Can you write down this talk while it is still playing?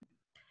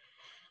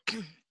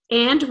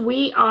And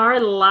we are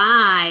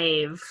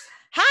live.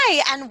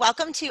 Hi, and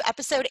welcome to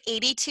episode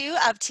 82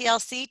 of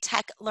TLC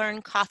Tech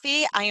Learn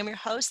Coffee. I am your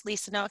host,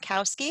 Lisa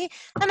Nowakowski.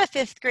 I'm a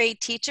fifth grade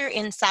teacher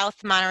in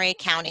South Monterey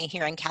County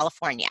here in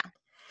California.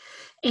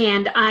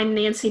 And I'm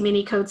Nancy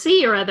Minnie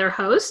Coetzee, your other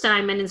host.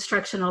 I'm an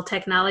instructional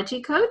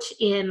technology coach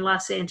in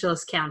Los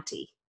Angeles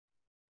County.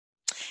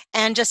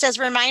 And just as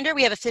a reminder,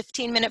 we have a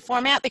 15-minute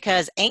format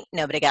because ain't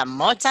nobody got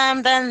more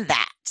time than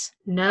that.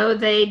 No,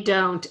 they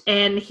don't.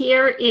 And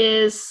here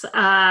is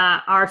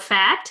our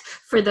fact.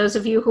 For those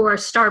of you who are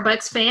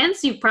Starbucks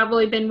fans, you've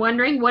probably been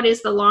wondering what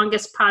is the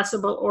longest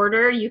possible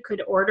order you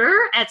could order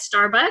at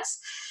Starbucks.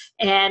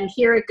 And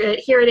here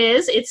it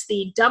is. It's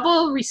the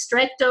double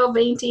Ristretto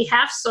Venti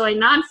half soy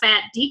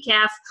non-fat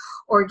decaf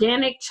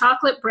organic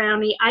chocolate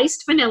brownie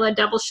iced vanilla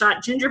double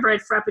shot gingerbread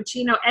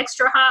frappuccino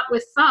extra hot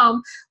with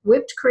foam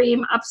whipped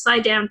cream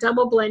upside down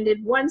double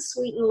blended, one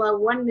sweet and low,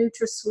 one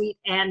NutraSweet,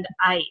 and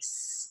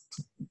ice.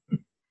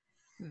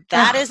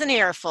 That is an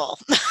earful.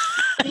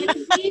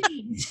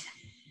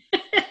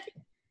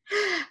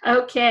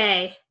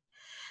 Okay,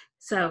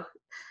 so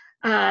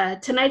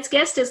tonight's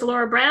guest is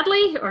Laura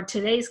Bradley, or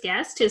today's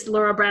guest is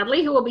Laura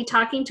Bradley, who will be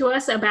talking to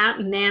us about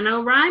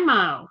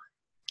NaNoWriMo.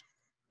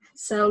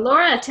 So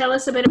Laura, tell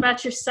us a bit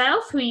about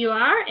yourself, who you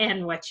are,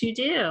 and what you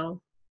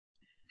do.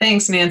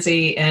 Thanks,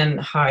 Nancy, and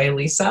hi,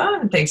 Lisa,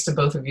 and thanks to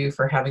both of you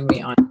for having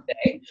me on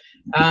today.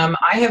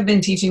 I have been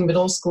teaching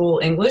middle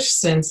school English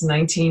since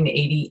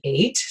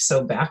 1988,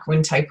 so back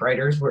when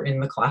typewriters were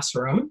in the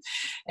classroom.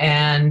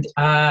 And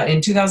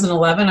in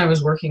 2011, I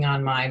was working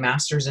on my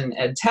master's in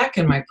ed tech,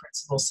 and my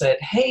principal said,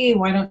 hey,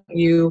 why don't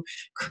you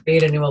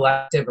create a new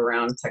elective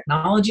around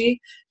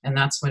technology? And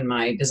that's when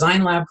my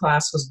design lab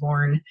class was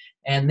born.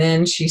 And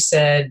then she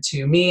said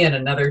to me and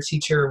another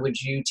teacher,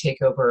 would you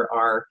take over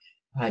our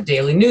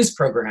daily news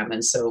program?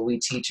 And so we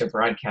teach a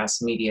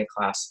broadcast media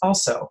class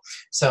also.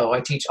 So I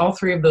teach all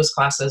three of those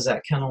classes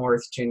at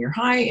Kenilworth Junior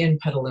High in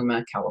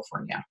Petaluma,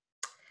 California.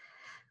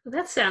 Well,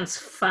 that sounds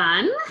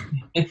fun.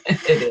 It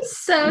is.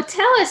 So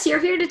tell us, you're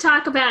here to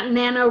talk about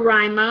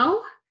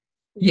NaNoWriMo.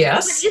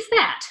 Yes. What is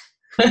that?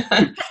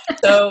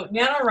 So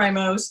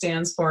NaNoWriMo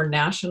stands for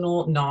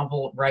National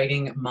Novel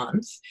Writing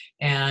Month.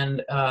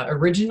 And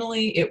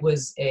originally it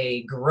was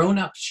a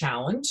grown-up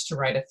challenge to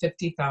write a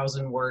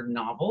 50,000-word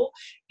novel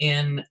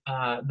in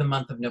the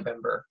month of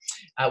November,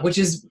 which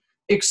is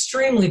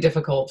extremely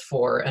difficult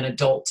for an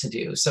adult to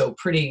do, so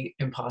pretty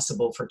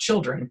impossible for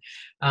children.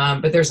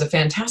 But there's a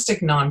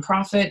fantastic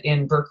nonprofit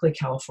in Berkeley,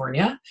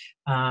 California.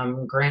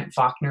 Grant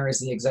Faulkner is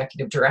the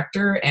executive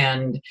director,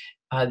 and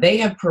they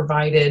have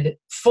provided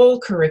full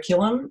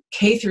curriculum,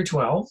 K through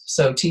 12,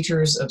 so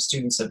teachers of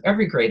students of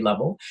every grade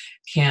level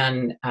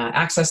can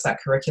access that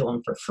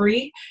curriculum for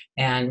free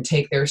and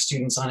take their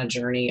students on a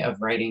journey of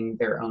writing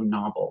their own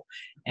novel.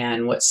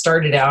 And what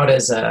started out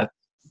as about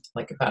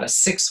a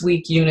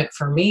 6-week unit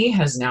for me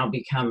has now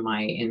become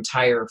my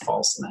entire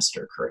fall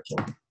semester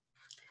curriculum.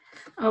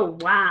 Oh,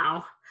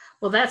 wow.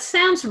 Well, that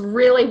sounds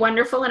really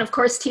wonderful. And of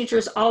course,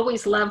 teachers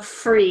always love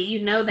free,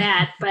 you know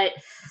that, but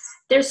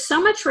there's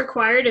so much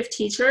required of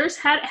teachers.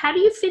 How do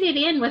you fit it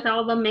in with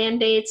all the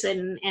mandates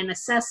and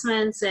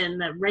assessments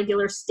and the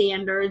regular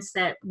standards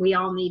that we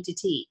all need to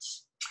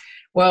teach?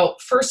 Well,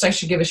 first I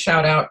should give a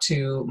shout out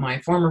to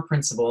my former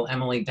principal,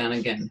 Emily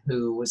Dunnigan,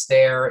 who was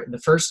there the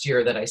first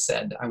year that I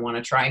said, I want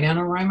to try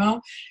NaNoWriMo.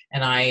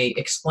 And I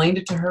explained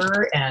it to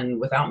her, and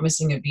without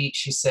missing a beat,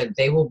 she said,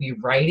 they will be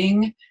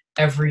writing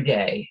every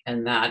day.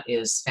 And that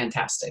is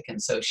fantastic. And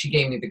so she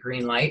gave me the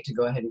green light to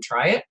go ahead and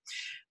try it.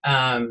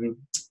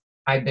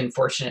 I've been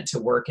fortunate to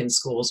work in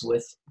schools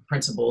with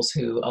principals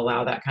who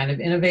allow that kind of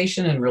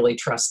innovation and really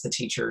trust the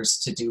teachers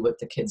to do what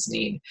the kids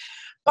need.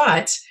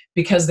 But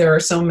because there are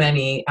so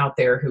many out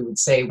there who would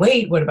say,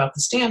 wait, what about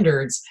the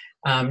standards?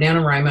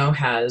 NaNoWriMo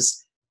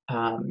has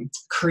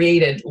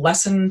created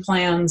lesson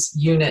plans,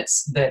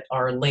 units that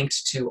are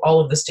linked to all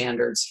of the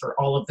standards for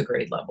all of the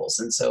grade levels.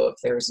 And so if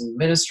there's an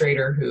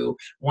administrator who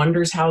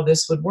wonders how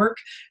this would work,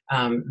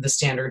 the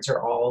standards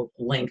are all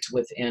linked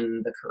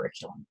within the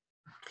curriculum.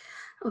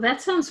 Well,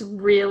 that sounds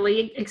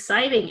really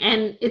exciting.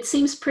 And it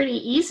seems pretty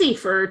easy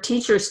for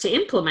teachers to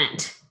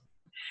implement.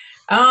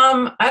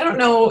 I don't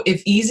know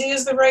if easy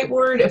is the right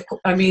word.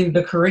 I mean,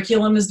 the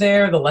curriculum is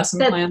there, the lesson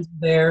plans are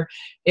there.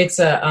 It's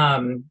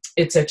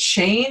a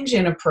change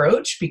in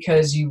approach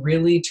because you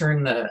really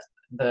turn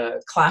the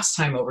class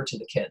time over to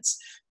the kids.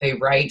 They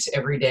write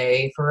every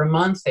day for a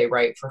month. They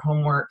write for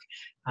homework.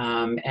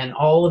 And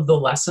all of the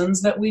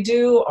lessons that we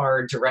do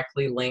are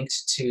directly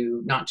linked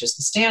to not just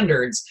the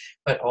standards,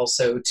 but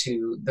also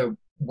to the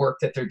work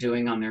that they're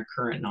doing on their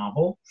current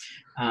novel.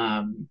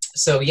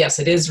 So yes,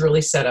 it is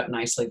really set up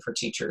nicely for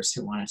teachers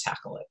who want to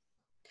tackle it.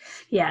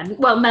 Yeah,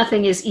 well,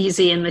 nothing is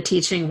easy in the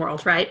teaching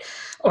world, right?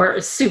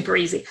 Or super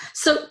easy.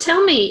 So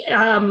tell me,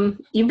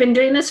 you've been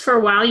doing this for a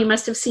while. You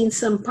must have seen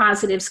some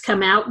positives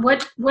come out.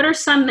 What are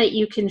some that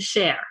you can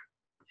share?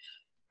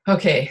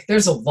 Okay,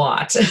 there's a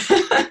lot.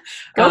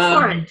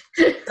 Go for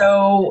it.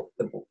 So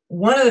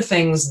one of the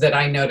things that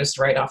I noticed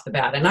right off the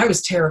bat, and I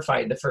was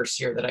terrified the first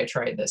year that I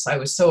tried this, I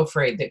was so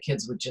afraid that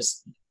kids would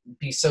just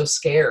be so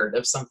scared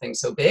of something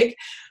so big.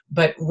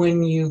 But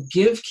when you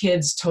give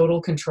kids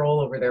total control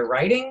over their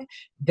writing,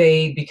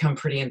 they become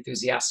pretty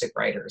enthusiastic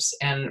writers.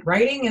 And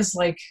writing is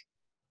like,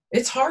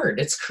 it's hard.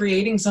 It's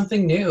creating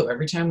something new.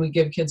 Every time we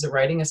give kids a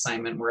writing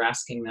assignment, we're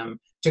asking them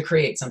to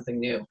create something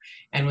new.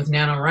 And with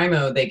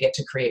NaNoWriMo, they get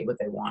to create what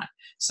they want.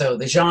 So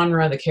the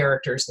genre, the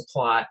characters, the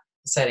plot,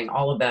 the setting,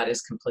 all of that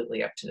is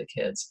completely up to the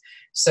kids.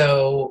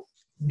 So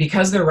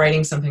because they're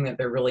writing something that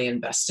they're really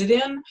invested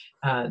in,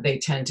 they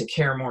tend to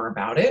care more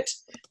about it.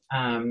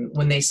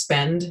 When they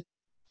spend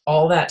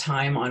all that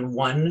time on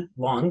one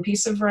long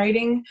piece of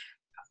writing,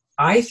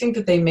 I think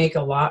that they make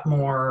a lot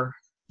more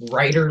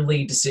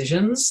writerly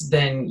decisions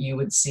than you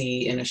would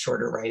see in a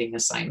shorter writing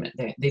assignment.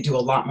 They do a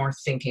lot more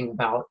thinking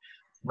about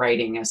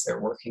writing as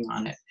they're working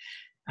on it.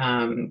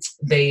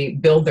 They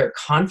build their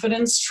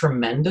confidence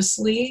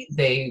tremendously.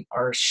 They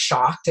are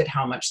shocked at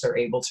how much they're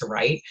able to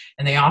write.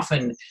 And they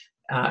often,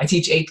 I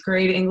teach 8th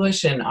grade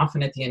English, and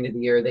often at the end of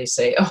the year they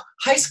say, oh,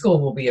 high school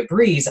will be a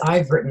breeze.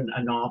 I've written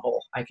a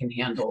novel. I can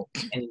handle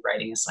any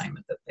writing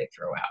assignment that they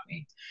throw at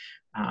me.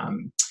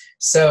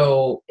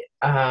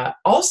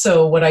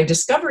 Also, what I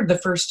discovered the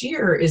first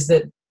year is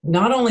that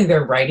not only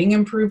their writing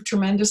improved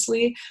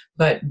tremendously,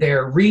 but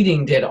their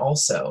reading did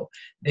also.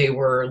 They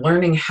were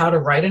learning how to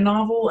write a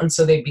novel, and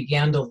so they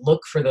began to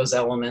look for those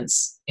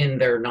elements in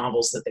their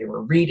novels that they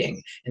were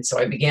reading. And so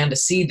I began to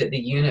see that the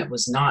unit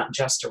was not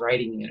just a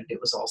writing unit,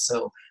 it was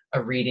also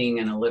a reading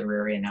and a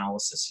literary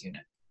analysis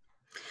unit.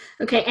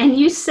 Okay, and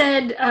you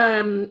said,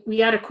 we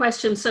got a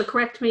question, so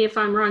correct me if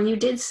I'm wrong. You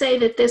did say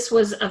that this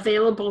was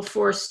available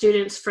for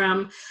students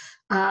from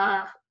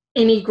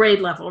any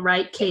grade level,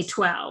 right?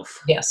 K-12.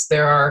 Yes,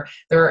 there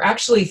are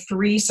actually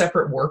 3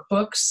 separate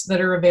workbooks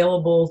that are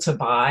available to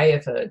buy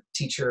if a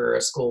teacher or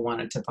a school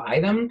wanted to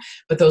buy them.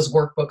 But those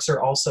workbooks are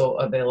also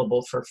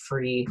available for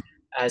free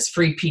as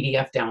free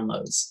PDF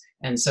downloads.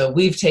 And so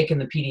we've taken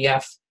the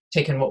PDF,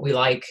 taken what we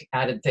like,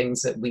 added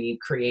things that we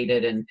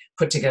created, and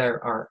put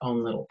together our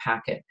own little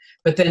packet.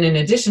 But then in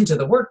addition to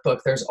the workbook,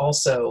 there's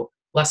also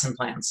lesson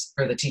plans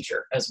for the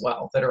teacher as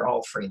well that are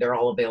all free. They're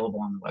all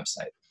available on the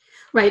website.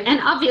 Right, and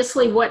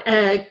obviously what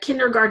a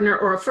kindergartner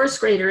or a first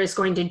grader is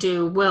going to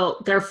do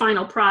their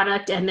final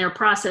product and their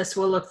process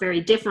will look very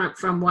different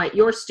from what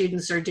your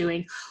students are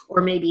doing,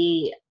 or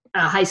maybe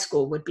a high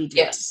school would be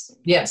doing.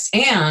 Yes,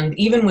 and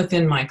even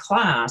within my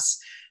class,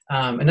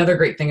 another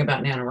great thing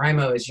about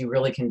NaNoWriMo is you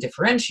really can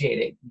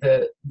differentiate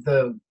it.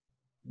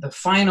 The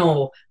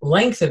final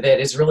length of it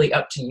is really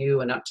up to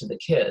you and up to the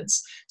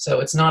kids.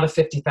 So it's not a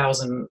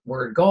 50,000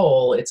 word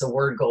goal, it's a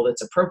word goal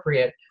that's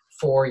appropriate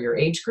for your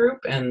age group,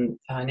 and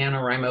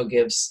NaNoWriMo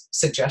gives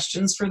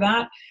suggestions for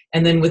that.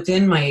 And then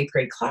within my 8th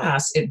grade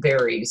class, it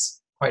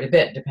varies quite a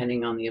bit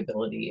depending on the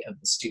ability of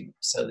the student.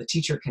 So the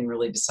teacher can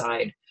really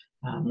decide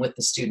with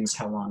the students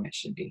how long it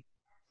should be.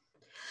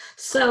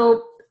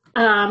 So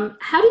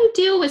how do you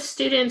deal with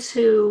students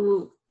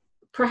who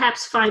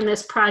perhaps find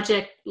this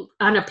project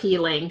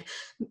unappealing?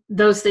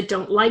 Those that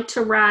don't like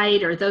to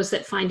write, or those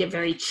that find it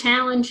very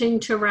challenging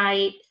to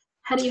write?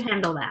 How do you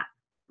handle that?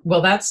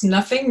 Well, that's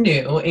nothing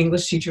new.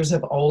 English teachers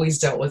have always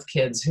dealt with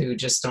kids who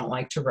just don't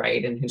like to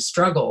write and who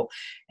struggle.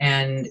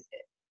 And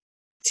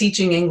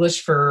teaching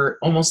English for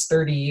almost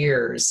 30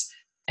 years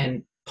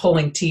and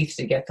pulling teeth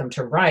to get them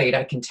to write,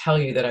 I can tell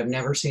you that I've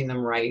never seen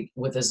them write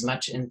with as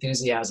much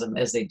enthusiasm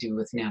as they do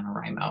with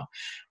NaNoWriMo.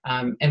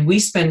 And we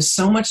spend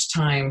so much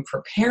time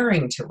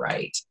preparing to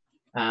write,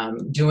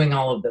 doing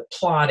all of the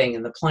plotting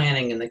and the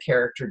planning and the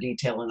character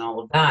detail and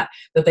all of that,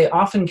 that they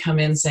often come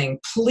in saying,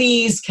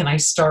 please, can I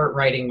start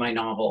writing my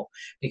novel?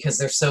 Because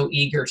they're so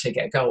eager to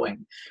get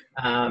going.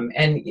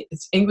 And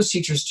English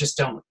teachers just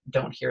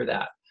don't hear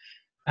that.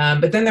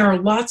 But then there are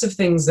lots of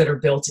things that are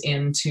built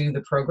into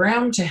the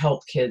program to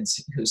help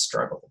kids who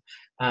struggle.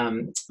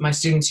 My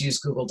students use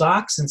Google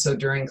Docs, and so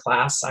during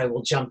class, I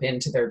will jump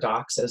into their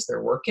docs as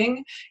they're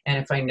working. And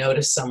if I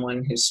notice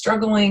someone who's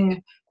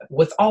struggling,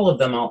 with all of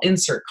them, I'll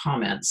insert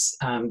comments,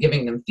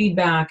 giving them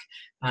feedback,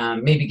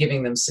 maybe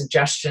giving them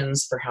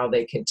suggestions for how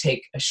they could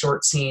take a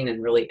short scene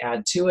and really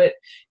add to it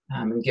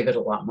and give it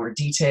a lot more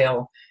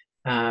detail.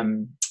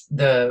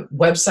 The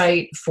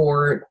website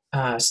for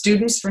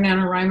students for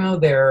NaNoWriMo,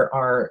 there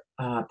are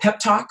pep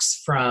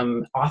talks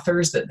from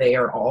authors that they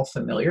are all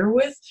familiar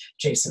with.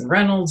 Jason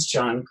Reynolds,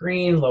 John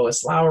Green,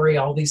 Lois Lowry,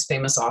 all these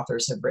famous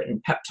authors have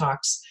written pep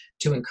talks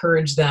to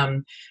encourage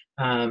them.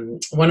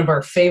 One of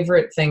our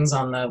favorite things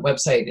on the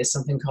website is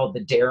something called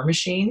the Dare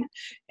Machine,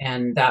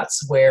 and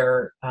that's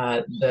where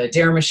the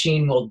Dare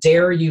Machine will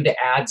dare you to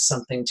add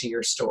something to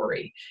your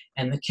story.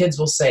 And the kids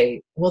will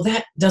say, well,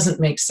 that doesn't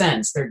make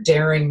sense. They're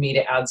daring me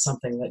to add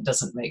something that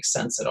doesn't make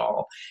sense at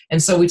all.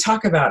 And so we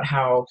talk about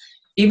how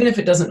even if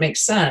it doesn't make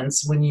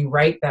sense, when you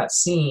write that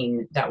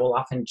scene, that will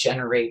often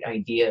generate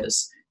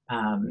ideas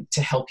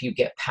to help you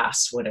get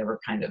past whatever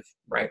kind of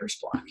writer's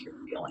block you're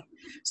feeling.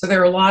 So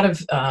there are a lot of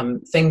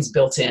things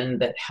built in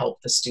that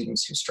help the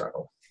students who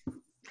struggle.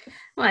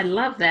 Well, I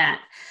love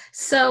that.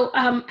 So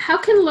how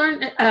can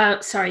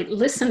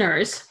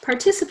listeners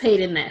participate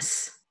in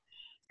this?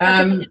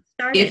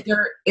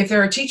 If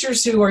there are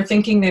teachers who are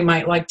thinking they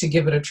might like to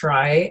give it a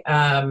try,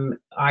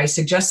 I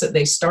suggest that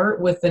they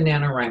start with the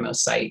NaNoWriMo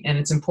site. And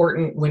it's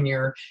important when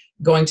you're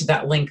going to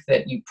that link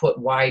that you put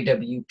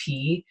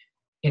YWP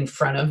in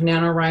front of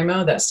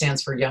NaNoWriMo. That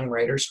stands for Young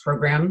Writers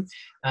Program.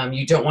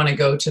 You don't want to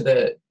go to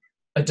the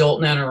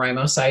adult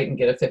NaNoWriMo site and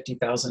get a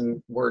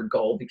 50,000 word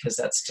goal, because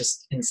that's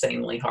just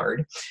insanely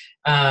hard.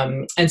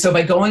 And so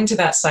by going to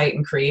that site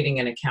and creating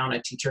an account,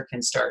 a teacher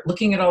can start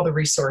looking at all the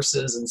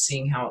resources and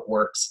seeing how it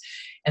works.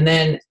 And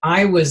then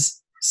I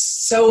was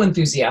so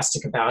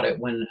enthusiastic about it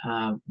when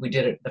we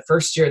did it the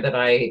first year that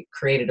I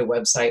created a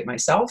website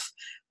myself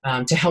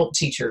to help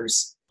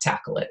teachers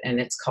tackle it, and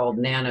it's called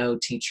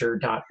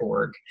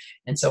nanoteacher.org.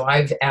 And so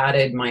I've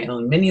added my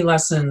own mini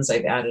lessons.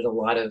 I've added a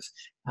lot of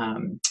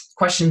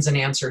questions and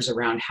answers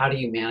around how do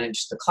you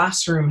manage the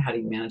classroom, how do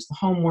you manage the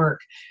homework.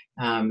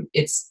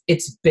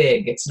 It's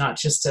big. It's not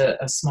just a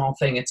small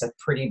thing. It's a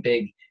pretty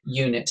big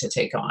unit to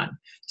take on.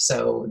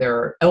 So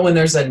and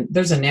there's a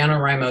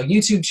NaNoWriMo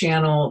YouTube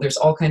channel. There's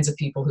all kinds of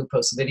people who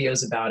post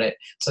videos about it.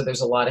 So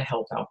there's a lot of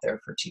help out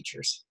there for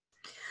teachers.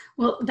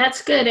 Well,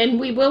 that's good. And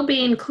we will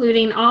be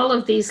including all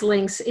of these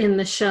links in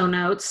the show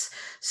notes.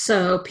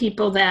 So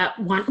people that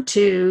want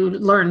to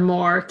learn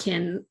more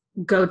can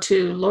go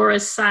to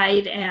Laura's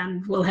site,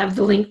 and we'll have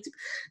the link,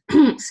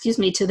 excuse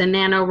me, to the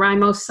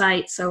NaNoWriMo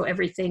site. So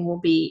everything will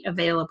be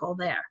available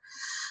there.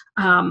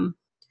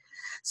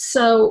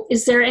 So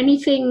is there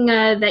anything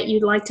that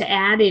you'd like to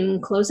add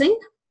in closing?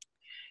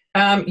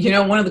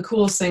 One of the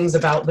coolest things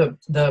about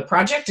the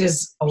project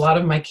is a lot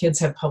of my kids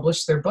have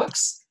published their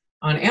books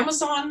on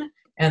Amazon,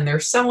 and they're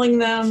selling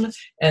them.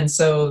 And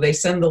so they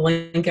send the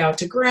link out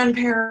to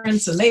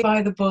grandparents, and they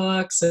buy the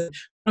books. And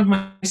one of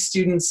my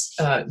students'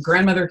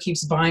 grandmother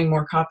keeps buying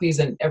more copies,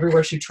 and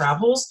everywhere she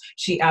travels,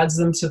 she adds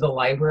them to the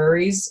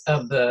libraries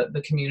of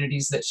the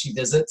communities that she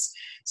visits.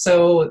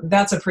 So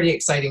that's a pretty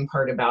exciting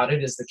part about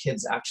it, is the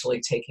kids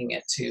actually taking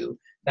it to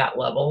that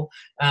level.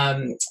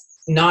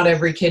 Not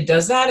every kid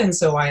does that, and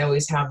so I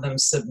always have them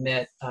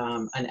submit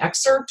an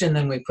excerpt, and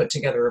then we put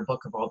together a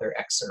book of all their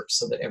excerpts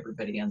so that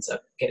everybody ends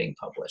up getting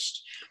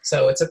published.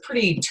 So it's a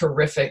pretty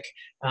terrific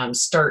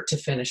start to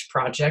finish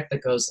project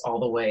that goes all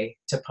the way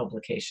to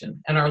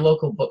publication. And our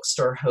local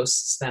bookstore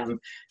hosts them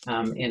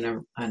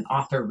in an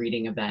author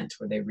reading event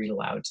where they read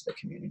aloud to the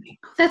community.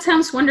 That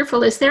sounds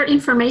wonderful. Is there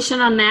information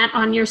on that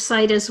on your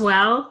site as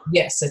well?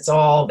 Yes, it's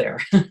all there.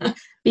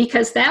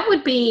 Because that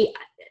would be,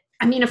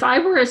 if I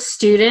were a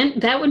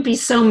student, that would be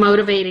so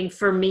motivating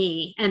for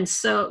me. And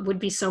so it would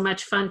be so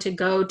much fun to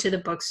go to the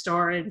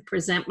bookstore and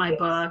present my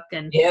book.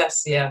 And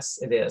yes, it is.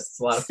 It's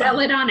a lot of fun. Sell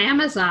it on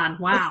Amazon.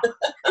 Wow.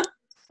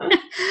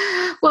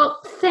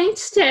 Well,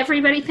 thanks to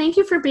everybody. Thank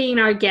you for being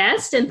our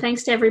guest, and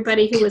thanks to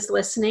everybody who was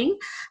listening.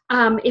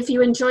 If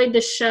you enjoyed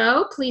the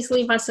show, please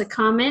leave us a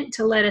comment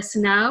to let us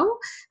know.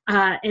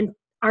 And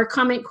our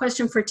comment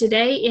question for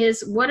today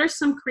is, what are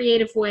some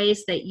creative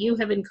ways that you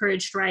have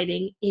encouraged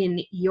writing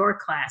in your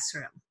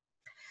classroom?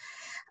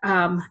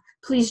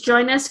 Please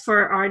join us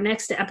for our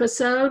next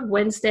episode,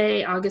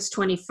 Wednesday, August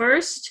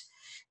 21st.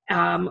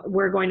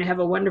 We're going to have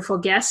a wonderful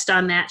guest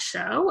on that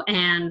show,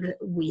 and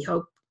we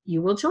hope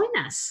you will join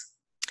us.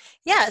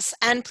 Yes,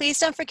 and please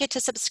don't forget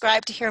to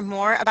subscribe to hear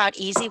more about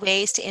easy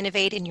ways to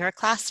innovate in your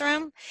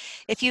classroom.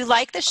 If you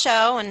like the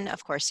show, and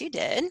of course you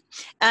did,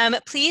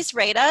 please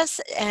rate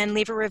us and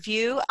leave a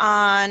review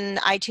on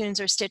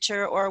iTunes or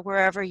Stitcher or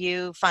wherever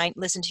you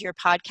listen to your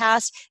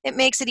podcast. It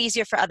makes it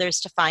easier for others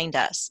to find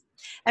us.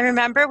 And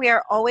remember, we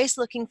are always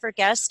looking for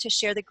guests to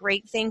share the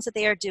great things that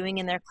they are doing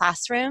in their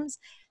classrooms.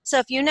 So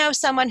if you know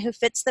someone who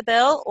fits the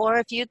bill, or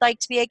if you'd like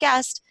to be a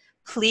guest,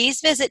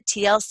 please visit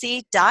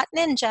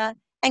tlc.ninja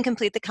and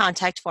complete the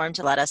contact form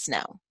to let us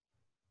know.